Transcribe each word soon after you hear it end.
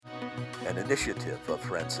an initiative of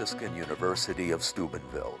Franciscan University of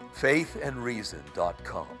Steubenville.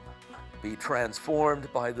 Faithandreason.com. Be transformed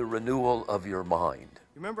by the renewal of your mind.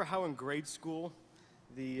 Remember how in grade school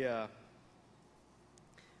the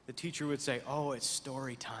teacher would say, "Oh, it's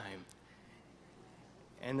story time."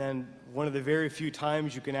 And then one of the very few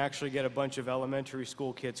times you can actually get a bunch of elementary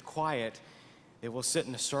school kids quiet, they will sit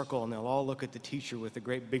in a circle and they'll all look at the teacher with the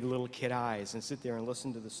great big little kid eyes and sit there and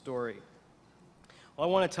listen to the story. Well,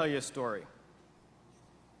 I want to tell you a story.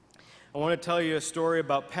 I want to tell you a story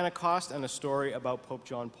about Pentecost and a story about Pope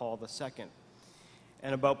John Paul II,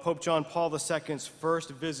 and about Pope John Paul II's first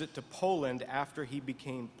visit to Poland after he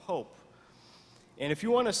became Pope. And if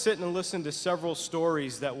you want to sit and listen to several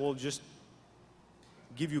stories that will just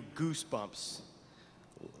give you goosebumps,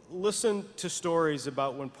 listen to stories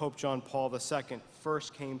about when Pope John Paul II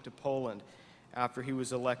first came to Poland after he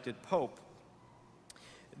was elected Pope.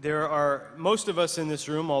 Most of us in this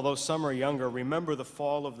room, although some are younger, remember the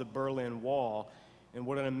fall of the Berlin Wall and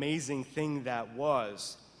what an amazing thing that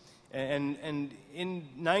was. And in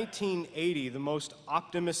 1980, the most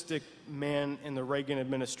optimistic man in the Reagan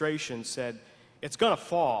administration said, "It's going to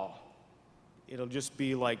fall. It'll just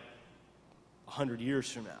be like 100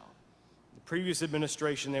 years from now." The previous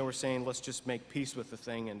administration, they were saying, "Let's just make peace with the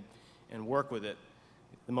thing and work with it."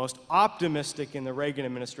 The most optimistic in the Reagan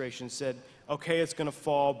administration said, "Okay, it's going to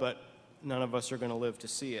fall, but none of us are going to live to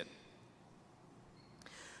see it."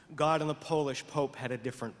 God and the Polish Pope had a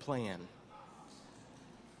different plan.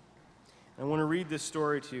 I want to read this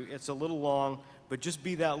story to you. It's a little long, but just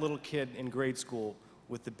be that little kid in grade school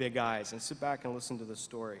with the big eyes and sit back and listen to the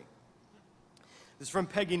story. This is from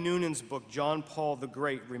Peggy Noonan's book, John Paul the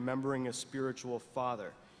Great, Remembering a Spiritual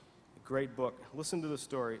Father. A great book. Listen to the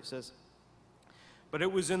story. It says, "But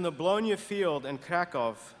it was in the Bologna field in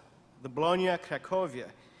Krakow, the Bologna Cracovia,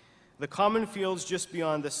 the common fields just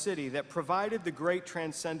beyond the city, that provided the great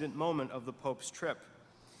transcendent moment of the Pope's trip.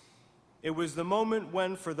 It was the moment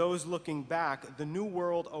when, for those looking back, the new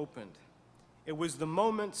world opened. It was the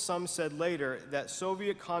moment, some said later, that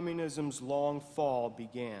Soviet communism's long fall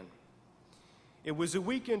began. It was a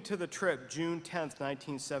week into the trip, June 10th,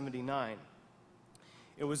 1979.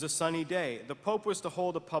 It was a sunny day. The Pope was to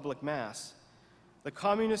hold a public mass. The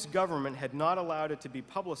communist government had not allowed it to be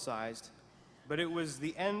publicized, but it was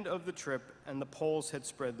the end of the trip and the Poles had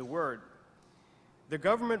spread the word. The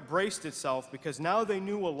government braced itself because now they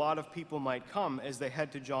knew a lot of people might come as they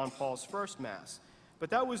head to John Paul's first mass.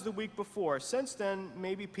 But that was the week before. Since then,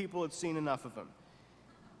 maybe people had seen enough of him.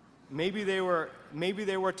 Maybe they were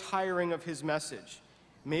tiring of his message.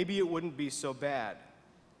 Maybe it wouldn't be so bad.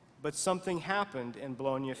 But something happened in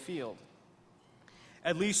Bologna Field.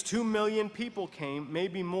 At least 2 million people came,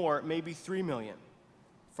 maybe more, maybe 3 million,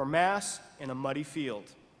 for Mass in a muddy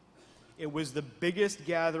field. It was the biggest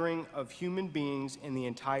gathering of human beings in the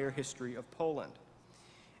entire history of Poland.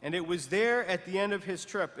 And it was there at the end of his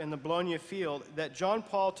trip in the Bologna Field that John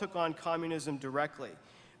Paul took on communism directly,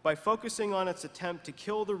 by focusing on its attempt to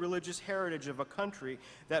kill the religious heritage of a country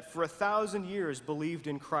that for 1,000 years believed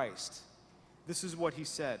in Christ. This is what he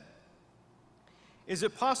said. "Is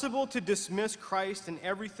it possible to dismiss Christ and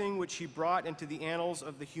everything which he brought into the annals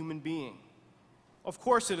of the human being? Of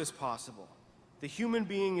course it is possible. The human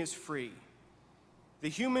being is free. The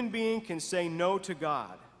human being can say no to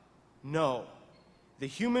God. No. The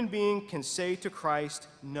human being can say to Christ,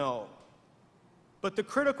 no. But the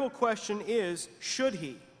critical question is, should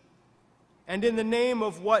he? And in the name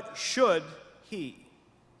of what should he?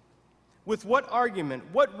 With what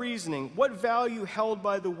argument, what reasoning, what value held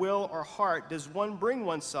by the will or heart does one bring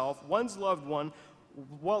oneself, one's loved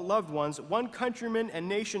ones, one countryman and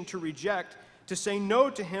nation to reject, to say no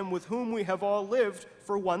to him with whom we have all lived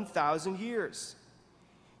for 1,000 years?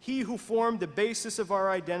 He who formed the basis of our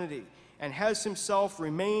identity and has himself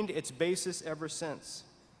remained its basis ever since.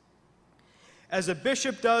 As a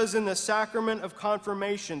bishop does in the sacrament of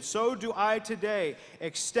confirmation, so do I today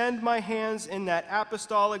extend my hands in that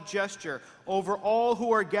apostolic gesture over all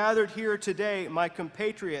who are gathered here today, my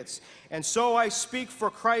compatriots, and so I speak for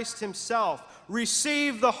Christ himself.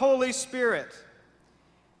 Receive the Holy Spirit.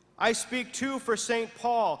 I speak too for St.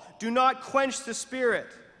 Paul. Do not quench the Spirit.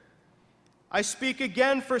 I speak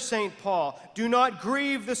again for St. Paul. Do not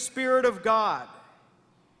grieve the Spirit of God.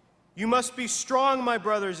 You must be strong, my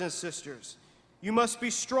brothers and sisters. You must be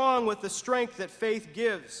strong with the strength that faith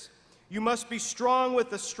gives. You must be strong with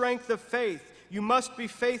the strength of faith. You must be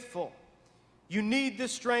faithful. You need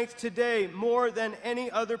this strength today more than any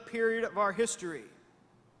other period of our history.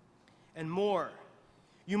 And more,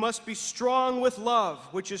 you must be strong with love,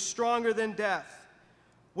 which is stronger than death.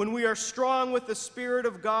 When we are strong with the Spirit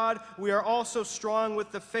of God, we are also strong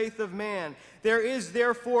with the faith of man. There is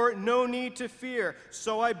therefore no need to fear.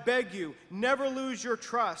 So I beg you, never lose your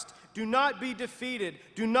trust. Do not be defeated.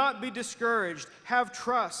 Do not be discouraged. Have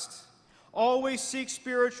trust. Always seek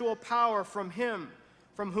spiritual power from Him,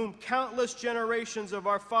 from whom countless generations of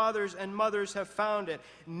our fathers and mothers have found it.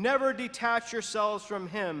 Never detach yourselves from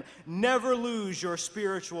Him. Never lose your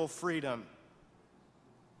spiritual freedom.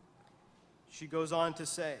 She goes on to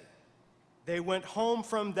say, they went home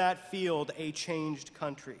from that field a changed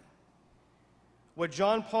country. What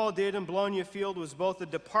John Paul did in Bologna Field was both a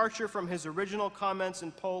departure from his original comments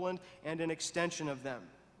in Poland and an extension of them.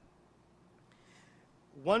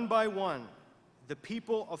 One by one, the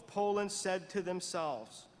people of Poland said to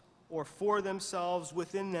themselves, or for themselves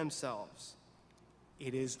within themselves,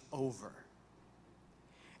 it is over.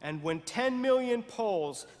 And when 10 million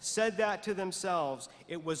Poles said that to themselves,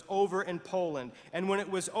 it was over in Poland. And when it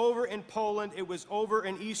was over in Poland, it was over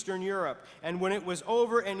in Eastern Europe. And when it was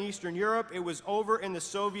over in Eastern Europe, it was over in the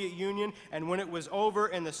Soviet Union. And when it was over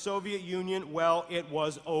in the Soviet Union, well, it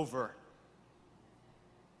was over.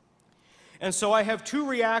 And so I have two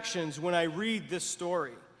reactions when I read this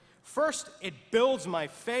story. First, it builds my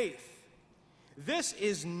faith. This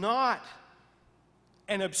is not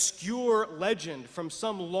an obscure legend from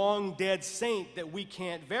some long-dead saint that we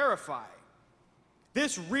can't verify.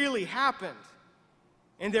 This really happened.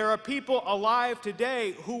 And there are people alive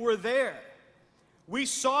today who were there. We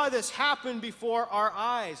saw this happen before our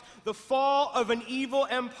eyes. The fall of an evil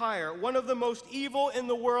empire, one of the most evil in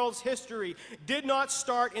the world's history, did not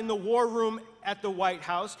start in the war room at the White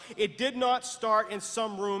House. It did not start in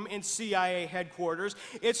some room in CIA headquarters.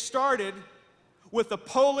 It started with the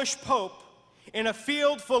Polish Pope in a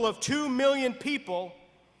field full of 2 million people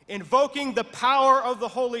invoking the power of the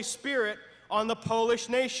Holy Spirit on the Polish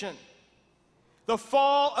nation. The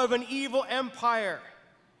fall of an evil empire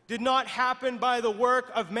did not happen by the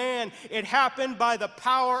work of man. It happened by the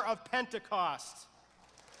power of Pentecost.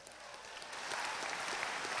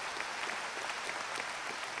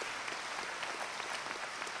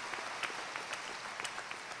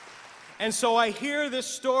 And so I hear this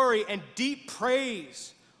story and deep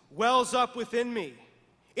praise wells up within me.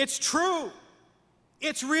 It's true.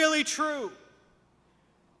 It's really true.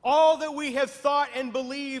 All that we have thought and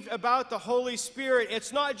believed about the Holy Spirit,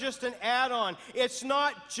 it's not just an add-on. It's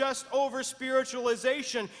not just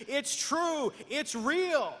over-spiritualization. It's true. It's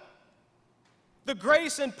real. The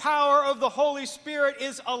grace and power of the Holy Spirit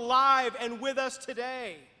is alive and with us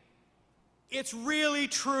today. It's really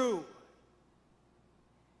true.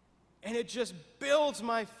 And it just builds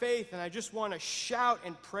my faith, and I just want to shout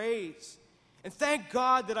and praise. And thank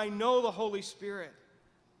God that I know the Holy Spirit.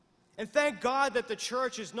 And thank God that the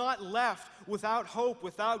church is not left without hope,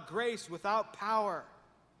 without grace, without power.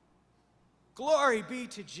 Glory be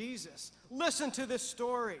to Jesus. Listen to this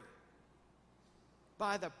story.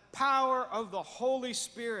 By the power of the Holy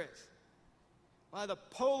Spirit, by the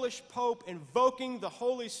Polish Pope invoking the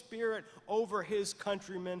Holy Spirit over his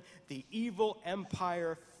countrymen, the evil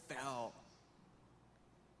empire fell.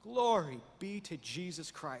 Glory be to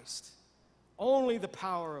Jesus Christ. Only the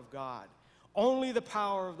power of God, only the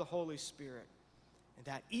power of the Holy Spirit. And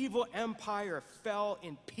that evil empire fell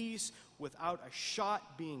in peace without a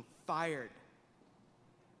shot being fired.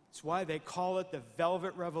 That's why they call it the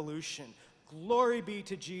Velvet Revolution. Glory be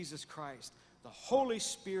to Jesus Christ. The Holy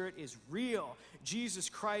Spirit is real. Jesus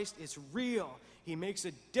Christ is real. He makes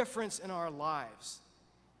a difference in our lives.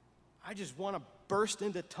 I just want to burst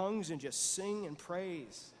into tongues and just sing and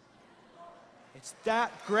praise. It's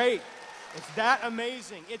that great. It's that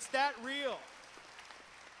amazing. It's that real.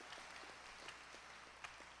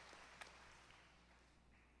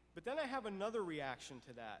 But then I have another reaction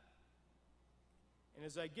to that. And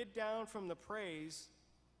as I get down from the praise,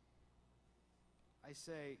 I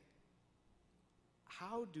say,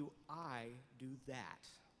 how do I do that?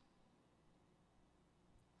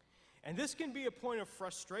 And this can be a point of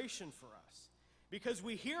frustration for us, because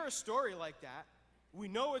we hear a story like that, we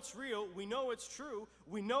know it's real, we know it's true,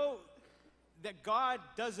 we know that God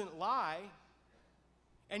doesn't lie,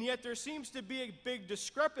 and yet there seems to be a big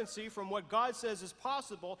discrepancy from what God says is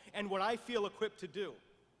possible and what I feel equipped to do.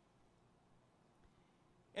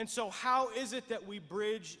 And so how is it that we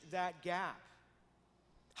bridge that gap?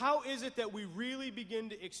 How is it that we really begin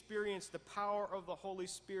to experience the power of the Holy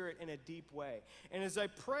Spirit in a deep way? And as I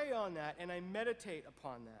pray on that and I meditate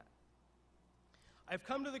upon that, I've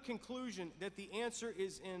come to the conclusion that the answer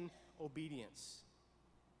is in obedience.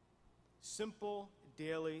 Simple,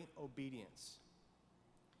 daily obedience.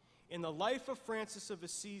 In the life of Francis of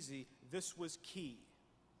Assisi, this was key.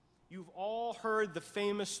 You've all heard the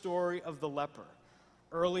famous story of the leper,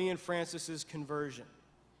 early in Francis's conversion.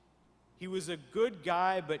 He was a good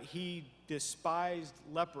guy, but he despised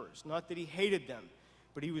lepers. Not that he hated them,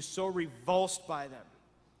 but he was so revulsed by them.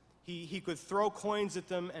 He could throw coins at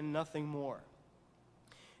them and nothing more.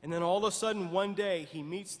 And then all of a sudden, one day, he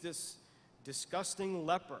meets this disgusting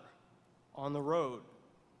leper on the road.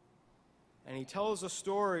 And he tells a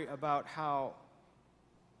story about how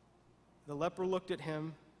the leper looked at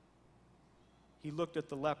him, he looked at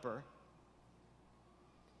the leper,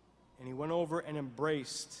 and he went over and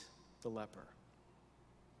embraced the leper.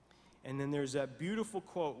 And then there's that beautiful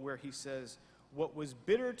quote where he says, "What was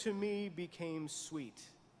bitter to me became sweet,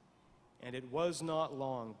 and it was not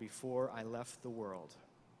long before I left the world."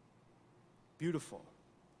 Beautiful.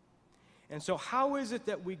 And so how is it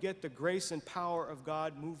that we get the grace and power of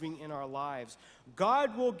God moving in our lives?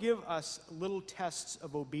 God will give us little tests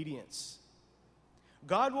of obedience.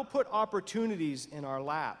 God will put opportunities in our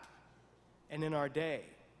lap and in our day.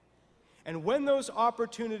 And when those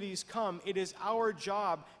opportunities come, it is our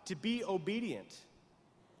job to be obedient,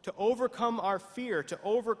 to overcome our fear, to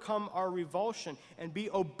overcome our revulsion, and be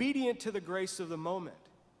obedient to the grace of the moment.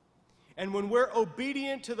 And when we're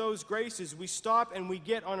obedient to those graces, we stop and we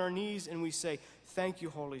get on our knees and we say, "Thank you,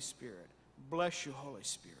 Holy Spirit. Bless you, Holy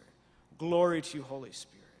Spirit. Glory to you, Holy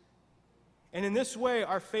Spirit." And in this way,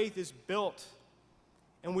 our faith is built,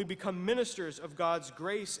 and we become ministers of God's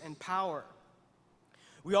grace and power.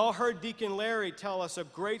 We all heard Deacon Larry tell us a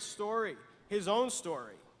great story, his own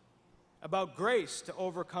story, about grace to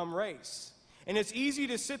overcome race. And it's easy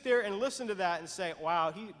to sit there and listen to that and say,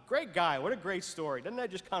 "Wow, great guy, what a great story." Doesn't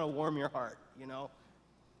that just kind of warm your heart, you know?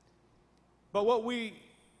 But what we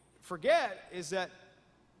forget is that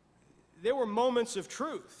there were moments of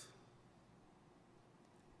truth.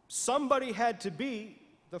 Somebody had to be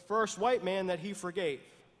the first white man that he forgave.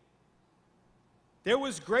 There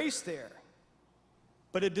was grace there,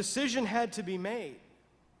 but a decision had to be made.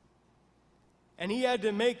 And he had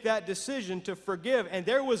to make that decision to forgive. And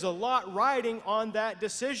there was a lot riding on that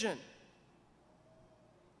decision.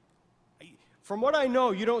 From what I know,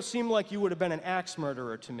 you don't seem like you would have been an axe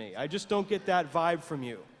murderer to me. I just don't get that vibe from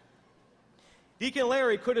you. Deacon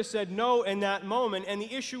Larry could have said no in that moment, and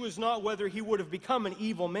the issue is not whether he would have become an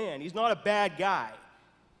evil man. He's not a bad guy.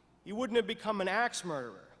 He wouldn't have become an axe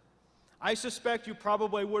murderer. I suspect you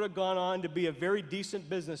probably would have gone on to be a very decent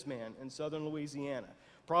businessman in southern Louisiana.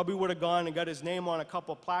 Probably would have gone and got his name on a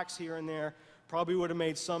couple plaques here and there. Probably would have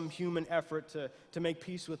made some human effort to make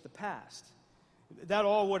peace with the past. That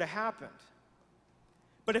all would have happened.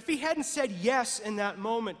 But if he hadn't said yes in that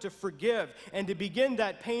moment to forgive and to begin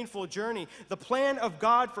that painful journey, the plan of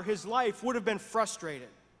God for his life would have been frustrated.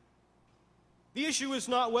 The issue is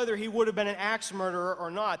not whether he would have been an axe murderer or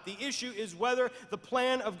not. The issue is whether the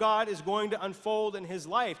plan of God is going to unfold in his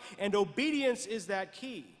life. And obedience is that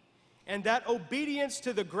key. And that obedience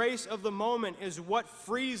to the grace of the moment is what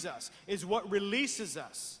frees us, is what releases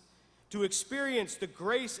us to experience the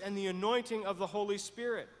grace and the anointing of the Holy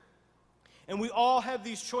Spirit. And we all have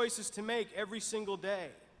these choices to make every single day.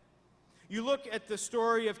 You look at the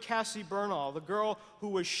story of Cassie Bernal, the girl who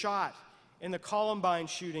was shot in the Columbine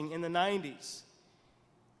shooting in the 90s.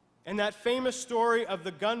 And that famous story of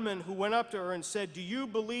the gunman who went up to her and said, "Do you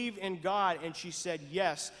believe in God?" And she said,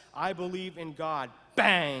 "Yes, I believe in God."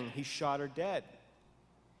 Bang! He shot her dead.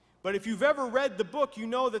 But if you've ever read the book, you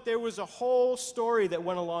know that there was a whole story that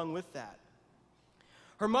went along with that.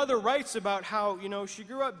 Her mother writes about how, she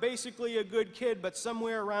grew up basically a good kid, but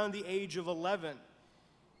somewhere around the age of 11,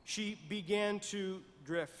 she began to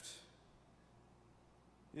drift.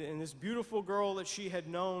 And this beautiful girl that she had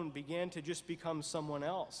known began to just become someone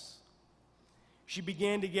else. She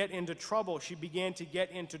began to get into trouble. She began to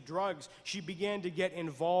get into drugs. She began to get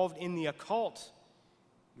involved in the occult.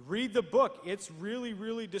 Read the book. It's really,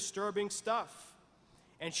 really disturbing stuff.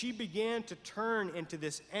 And she began to turn into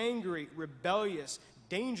this angry, rebellious,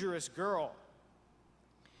 dangerous girl.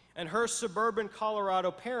 And her suburban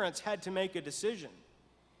Colorado parents had to make a decision.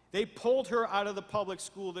 They pulled her out of the public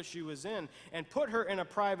school that she was in and put her in a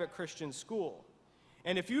private Christian school.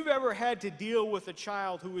 And if you've ever had to deal with a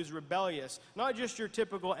child who is rebellious, not just your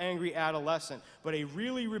typical angry adolescent, but a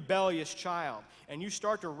really rebellious child, and you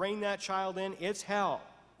start to rein that child in, it's hell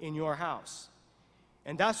in your house.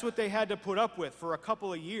 And that's what they had to put up with for a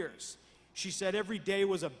couple of years. She said every day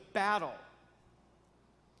was a battle.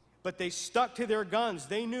 But they stuck to their guns.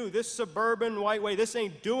 They knew this suburban white way, this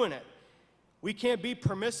ain't doing it. We can't be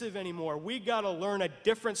permissive anymore. We got to learn a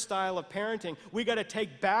different style of parenting. We got to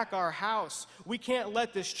take back our house. We can't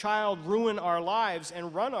let this child ruin our lives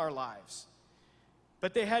and run our lives.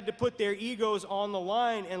 But they had to put their egos on the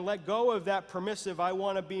line and let go of that permissive, I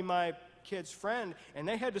want to be my kid's friend. And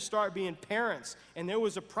they had to start being parents, and there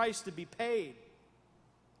was a price to be paid.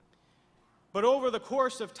 But over the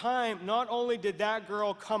course of time, not only did that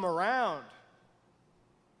girl come around,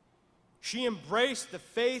 she embraced the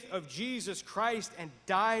faith of Jesus Christ and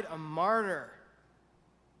died a martyr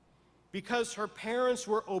because her parents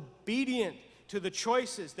were obedient to the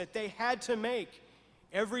choices that they had to make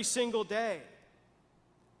every single day.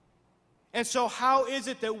 And so how is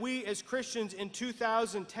it that we as Christians in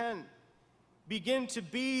 2010 begin to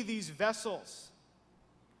be these vessels?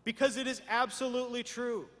 Because it is absolutely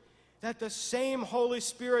true that the same Holy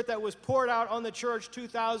Spirit that was poured out on the church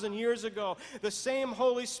 2,000 years ago, the same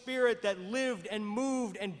Holy Spirit that lived and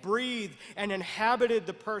moved and breathed and inhabited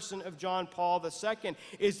the person of John Paul II,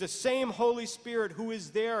 is the same Holy Spirit who is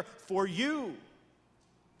there for you.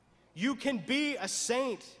 You can be a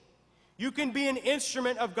saint. You can be an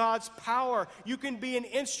instrument of God's power. You can be an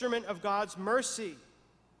instrument of God's mercy.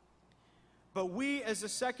 But we, as the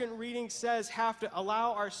second reading says, have to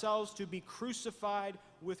allow ourselves to be crucified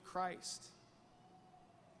with Christ.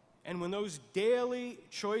 And when those daily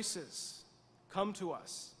choices come to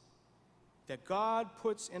us that God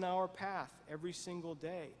puts in our path every single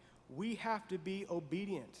day, we have to be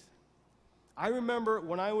obedient. I remember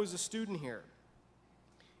when I was a student here,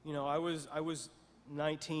 I was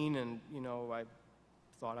 19, and I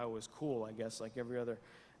thought I was cool, I guess, like every other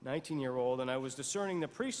 19-year-old, and I was discerning the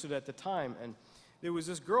priesthood at the time, and there was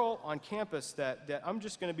this girl on campus that I'm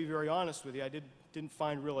just going to be very honest with you, I didn't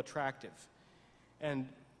find real attractive. And,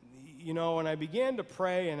 and I began to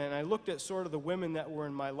pray, and I looked at sort of the women that were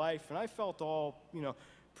in my life, and I felt all,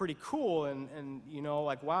 pretty cool, and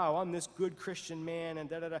like, wow, I'm this good Christian man, and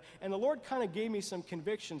da-da-da. And the Lord kind of gave me some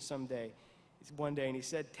conviction one day, and he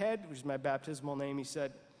said, Ted, which is my baptismal name, he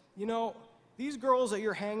said, these girls that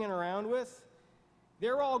you're hanging around with,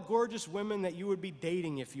 they're all gorgeous women that you would be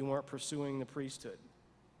dating if you weren't pursuing the priesthood.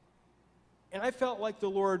 And I felt like the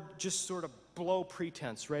Lord just sort of blow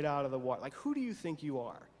pretense right out of the water. Like, who do you think you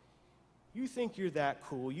are? You think you're that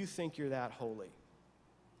cool. You think you're that holy.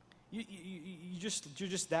 You're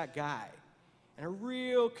just that guy. And a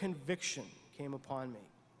real conviction came upon me.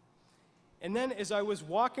 And then as I was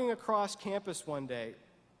walking across campus one day,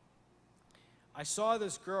 I saw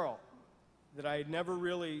this girl that I had never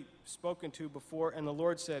really spoken to before, and the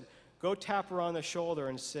Lord said, go tap her on the shoulder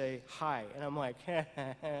and say hi. And I'm like,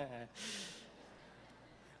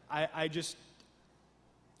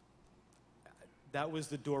 that was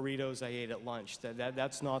the Doritos I ate at lunch.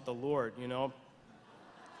 That's not the Lord,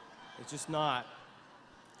 It's just not.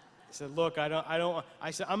 I said, look,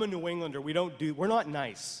 I said, I'm a New Englander. We're not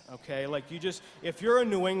nice, okay? Like, if you're a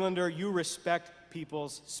New Englander, you respect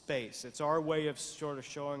people's space. It's our way of sort of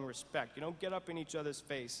showing respect. You don't get up in each other's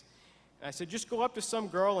face. And I said, just go up to some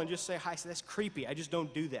girl and just say hi. I said, that's creepy. I just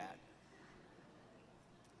don't do that.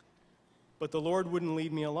 But the Lord wouldn't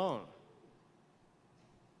leave me alone.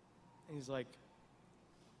 And he's like,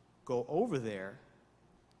 go over there,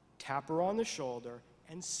 tap her on the shoulder,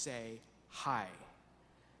 and say hi.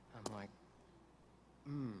 I'm like,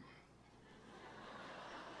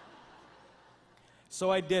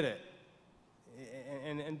 So I did it.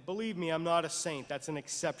 And believe me, I'm not a saint. That's an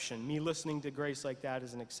exception. Me listening to grace like that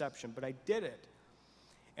is an exception. But I did it.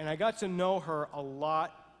 And I got to know her a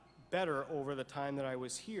lot better over the time that I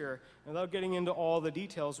was here. And without getting into all the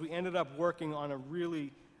details, we ended up working on a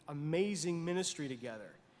really amazing ministry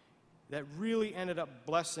together that really ended up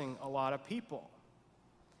blessing a lot of people.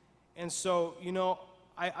 And so,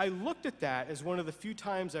 I looked at that as one of the few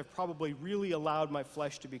times I've probably really allowed my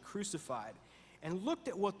flesh to be crucified, and looked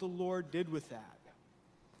at what the Lord did with that.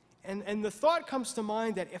 And the thought comes to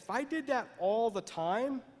mind that if I did that all the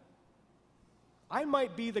time, I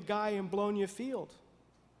might be the guy in Bologna Field.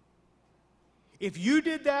 If you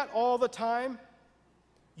did that all the time,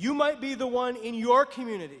 you might be the one in your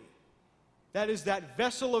community that is that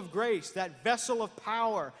vessel of grace, that vessel of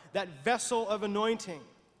power, that vessel of anointing.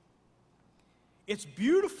 It's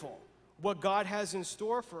beautiful what God has in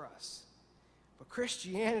store for us. But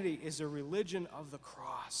Christianity is a religion of the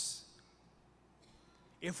cross.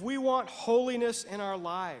 If we want holiness in our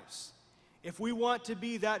lives, if we want to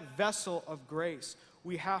be that vessel of grace,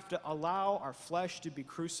 we have to allow our flesh to be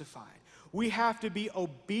crucified. We have to be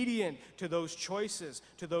obedient to those choices,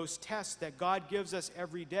 to those tests that God gives us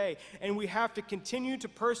every day. And we have to continue to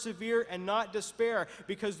persevere and not despair,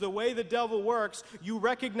 because the way the devil works, you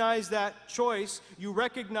recognize that choice, you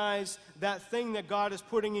recognize that thing that God is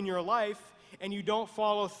putting in your life, and you don't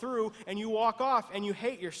follow through, and you walk off, and you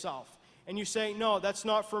hate yourself. and you say, no, that's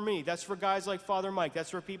not for me. That's for guys like Father Mike.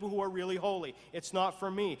 That's for people who are really holy. It's not for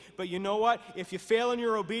me. But you know what? If you fail in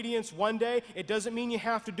your obedience one day, it doesn't mean you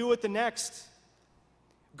have to do it the next.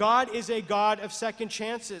 God is a God of second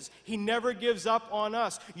chances. He never gives up on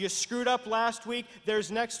us. You screwed up last week, there's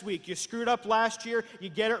next week. You screwed up last year, you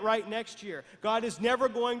get it right next year. God is never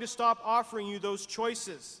going to stop offering you those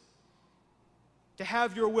choices. To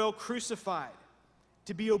have your will crucified.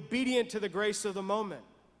 To be obedient to the grace of the moment.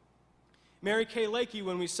 Mary Kay Lakey,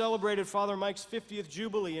 when we celebrated Father Mike's 50th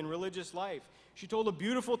Jubilee in religious life, she told a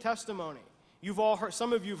beautiful testimony. You've all heard,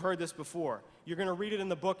 some of you have heard this before. You're going to read it in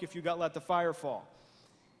the book if you got Let the Fire Fall.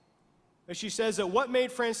 But she says that what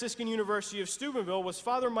made Franciscan University of Steubenville was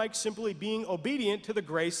Father Mike simply being obedient to the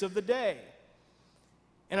grace of the day.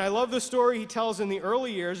 And I love the story he tells in the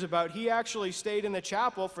early years about he actually stayed in the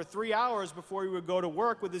chapel for 3 hours before he would go to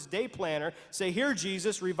work with his day planner, say, "Here,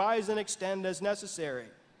 Jesus, revise and extend as necessary."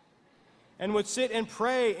 And would sit and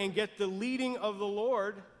pray and get the leading of the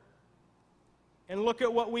Lord. And look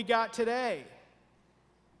at what we got today.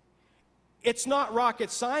 It's not rocket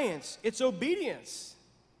science, it's obedience.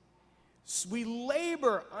 We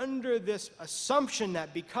labor under this assumption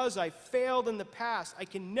that because I failed in the past, I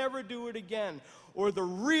can never do it again. Or the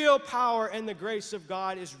real power and the grace of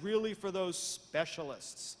God is really for those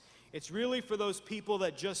specialists. It's really for those people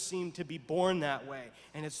that just seem to be born that way.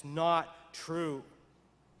 And it's not true.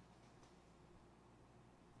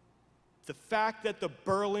 The fact that the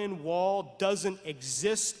Berlin Wall doesn't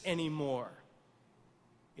exist anymore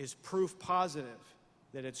is proof positive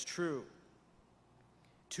that it's true.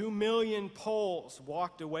 2 million Poles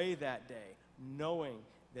walked away that day knowing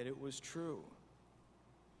that it was true.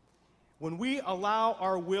 When we allow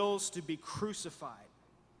our wills to be crucified,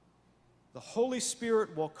 the Holy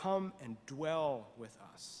Spirit will come and dwell with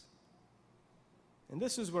us. And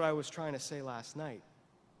this is what I was trying to say last night.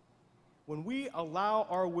 When we allow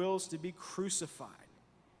our wills to be crucified,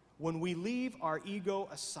 when we leave our ego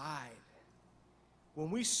aside, when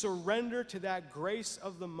we surrender to that grace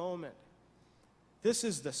of the moment, this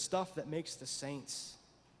is the stuff that makes the saints.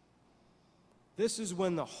 This is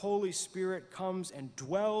when the Holy Spirit comes and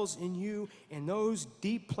dwells in you in those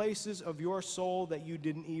deep places of your soul that you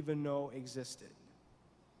didn't even know existed.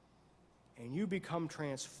 And you become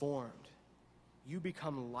transformed. You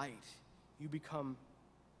become light. You become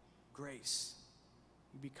grace.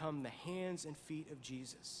 You become the hands and feet of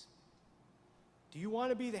Jesus. Do you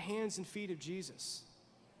want to be the hands and feet of Jesus?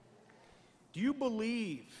 Do you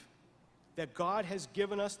believe that God has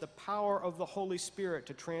given us the power of the Holy Spirit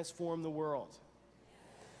to transform the world?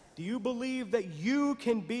 Do you believe that you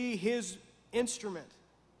can be His instrument?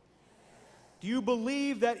 Do you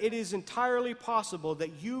believe that it is entirely possible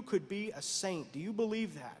that you could be a saint? Do you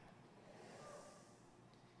believe that?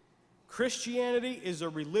 Christianity is a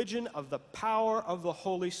religion of the power of the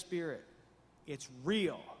Holy Spirit. It's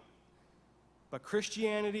real. But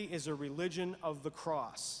Christianity is a religion of the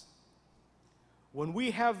cross. When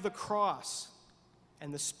we have the cross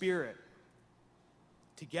and the Spirit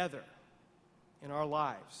together in our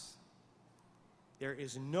lives, there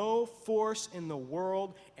is no force in the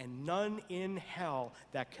world and none in hell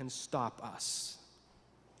that can stop us.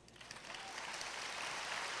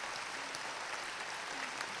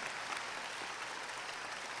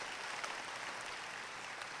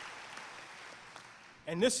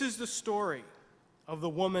 And this is the story of the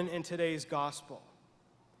woman in today's gospel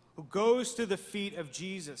who goes to the feet of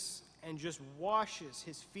Jesus and just washes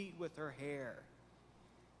his feet with her hair.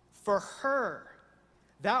 For her,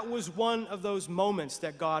 that was one of those moments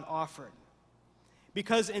that God offered.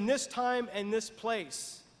 Because in this time and this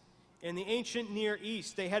place, in the ancient Near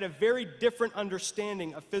East, they had a very different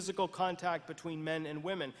understanding of physical contact between men and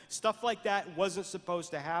women. Stuff like that wasn't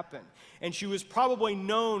supposed to happen. And she was probably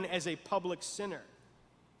known as a public sinner.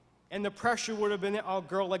 And the pressure would have been, oh,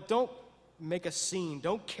 girl, like, don't make a scene.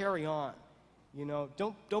 Don't carry on. You know,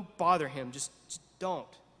 don't bother him. Just don't.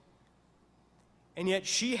 And yet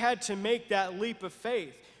she had to make that leap of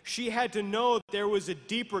faith. She had to know that there was a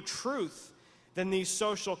deeper truth than these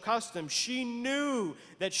social customs. She knew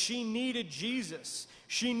that she needed Jesus.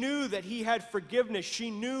 She knew that He had forgiveness. She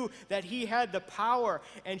knew that He had the power.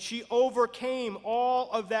 And she overcame all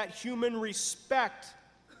of that human respect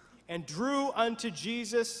and drew unto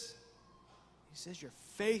Jesus. He says, your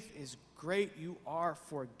faith is great. You are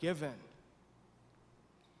forgiven.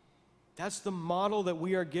 That's the model that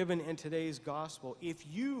we are given in today's gospel. If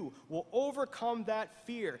you will overcome that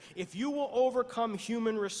fear, if you will overcome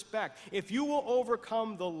human respect, if you will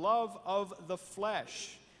overcome the love of the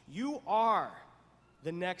flesh, you are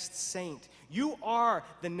the next saint. You are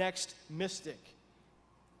the next mystic.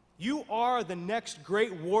 You are the next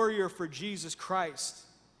great warrior for Jesus Christ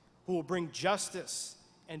who will bring justice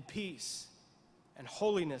and peace and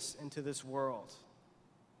holiness into this world.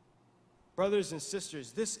 Brothers and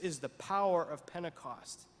sisters, this is the power of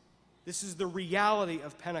Pentecost. This is the reality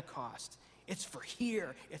of Pentecost. It's for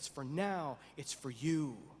here, it's for now, it's for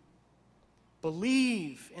you.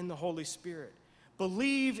 Believe in the Holy Spirit.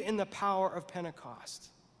 Believe in the power of Pentecost.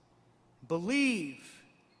 Believe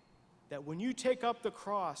that when you take up the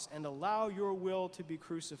cross and allow your will to be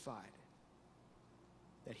crucified,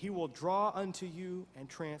 that he will draw unto you and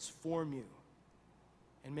transform you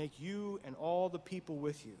and make you and all the people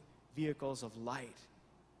with you vehicles of light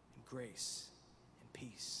and grace and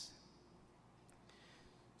peace.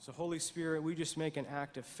 So, Holy Spirit, we just make an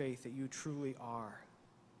act of faith that you truly are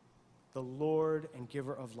the Lord and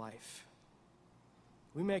giver of life.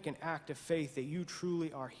 We make an act of faith that you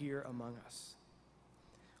truly are here among us.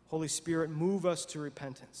 Holy Spirit, move us to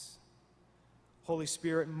repentance. Holy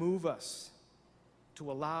Spirit, move us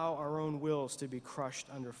to allow our own wills to be crushed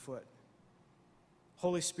underfoot.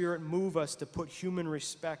 Holy Spirit, move us to put human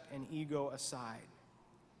respect and ego aside.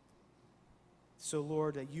 So,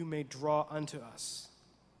 Lord, that you may draw unto us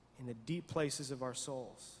in the deep places of our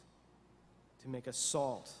souls to make us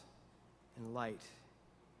salt and light,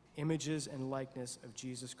 images and likeness of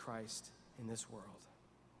Jesus Christ in this world.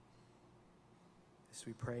 This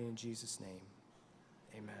we pray in Jesus' name.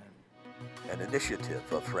 Amen. An initiative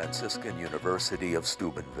of Franciscan University of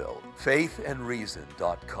Steubenville.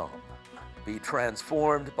 Faithandreason.com. Be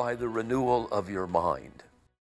transformed by the renewal of your mind.